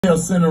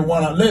Senator,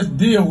 let's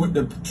deal with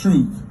the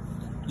truth.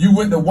 You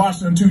went to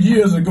Washington 2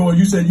 years ago and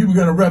you said you were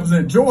going to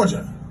represent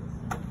Georgia,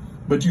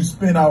 but you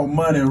spent our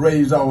money and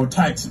raised our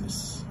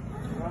taxes.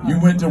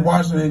 You went to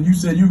Washington and you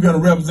said you were going to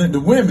represent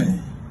the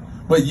women,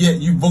 but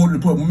yet you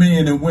voted to put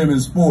men and women in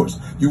sports.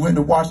 You went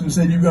to Washington and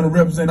said you were going to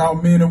represent our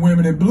men and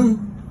women in blue,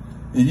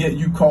 and yet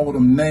you called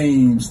them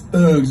names,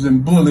 thugs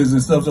and bullies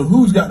and stuff. So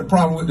who's got the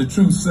problem with the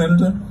truth,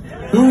 Senator?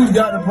 Who's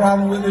got the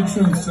problem with the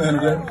truth,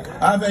 Senator?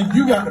 I think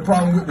you got the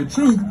problem with the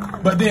truth,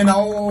 but then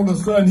all of a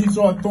sudden he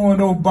started throwing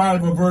those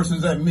Bible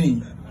verses at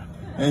me.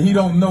 And he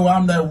don't know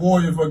I'm that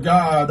warrior for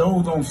God.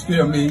 Those don't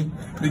scare me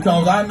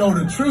because I know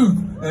the truth,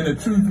 and the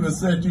truth will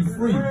set you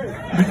free.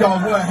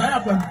 Because what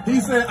happened, he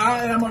said,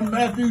 I am in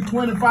Matthew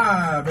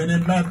 25. And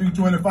in Matthew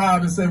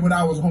 25, it said, when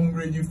I was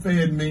hungry, you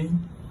fed me.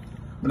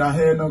 When I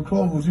had no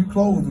clothes, you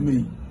clothed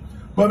me.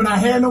 But when I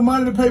had no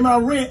money to pay my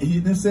rent,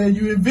 he didn't say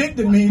you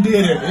evicted me,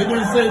 did it? It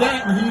didn't say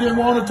that, and he didn't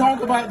want to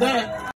talk about that.